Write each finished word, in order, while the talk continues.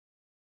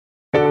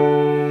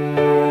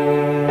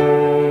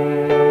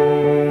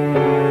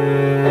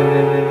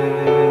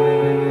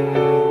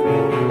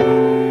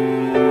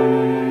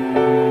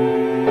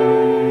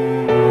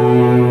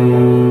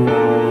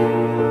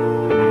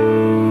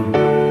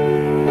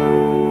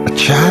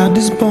child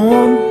is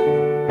born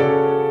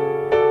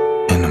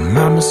and a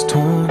mama's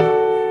torn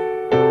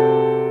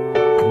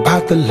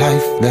about the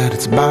life that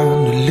it's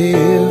bound to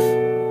live.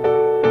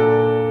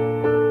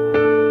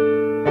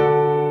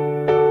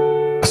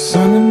 A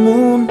sun and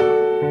moon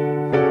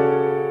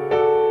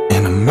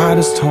in a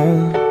modest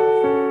home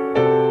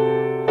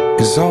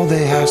is all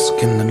they ask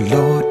in the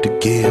Lord to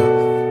give.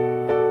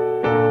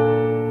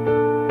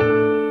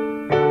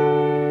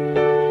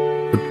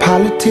 But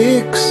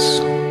politics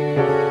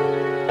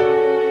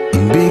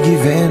and big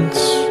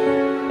events,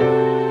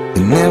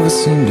 they never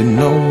seem to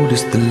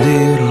notice the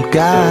little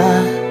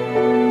guy.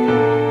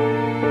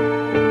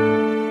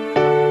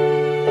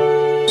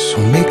 So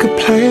make a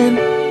plan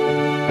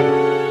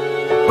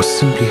or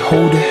simply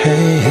hold a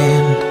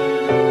hand,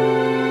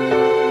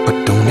 but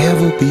don't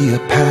ever be a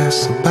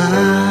passerby.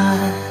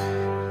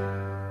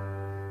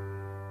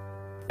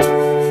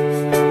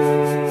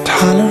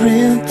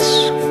 Tolerance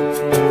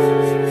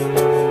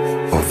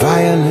or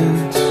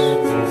violence,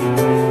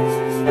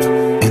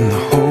 and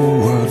the whole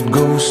world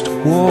goes to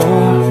war.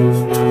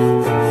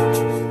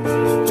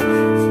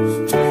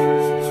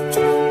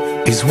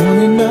 Is one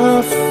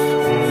enough,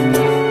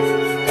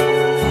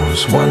 or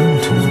is one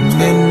too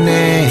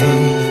many?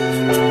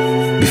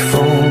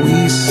 Before we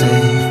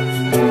say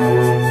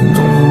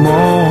no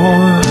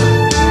more.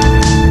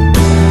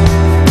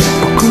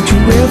 But could you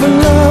ever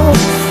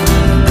love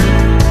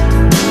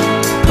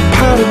a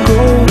pot of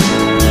gold?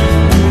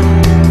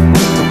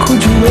 Or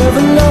could you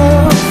ever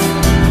love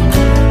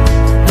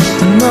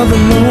another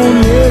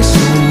lonely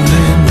soul?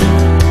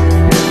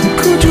 And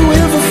could you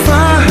ever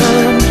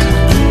find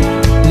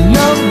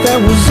love that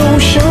was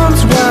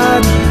oceans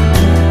wide?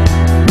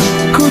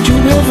 Could you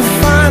ever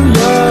find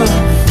love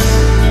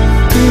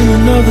in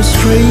another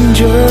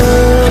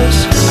stranger's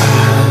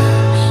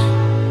eyes?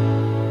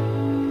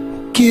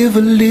 Give a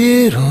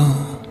little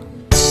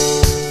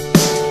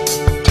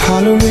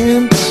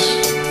tolerance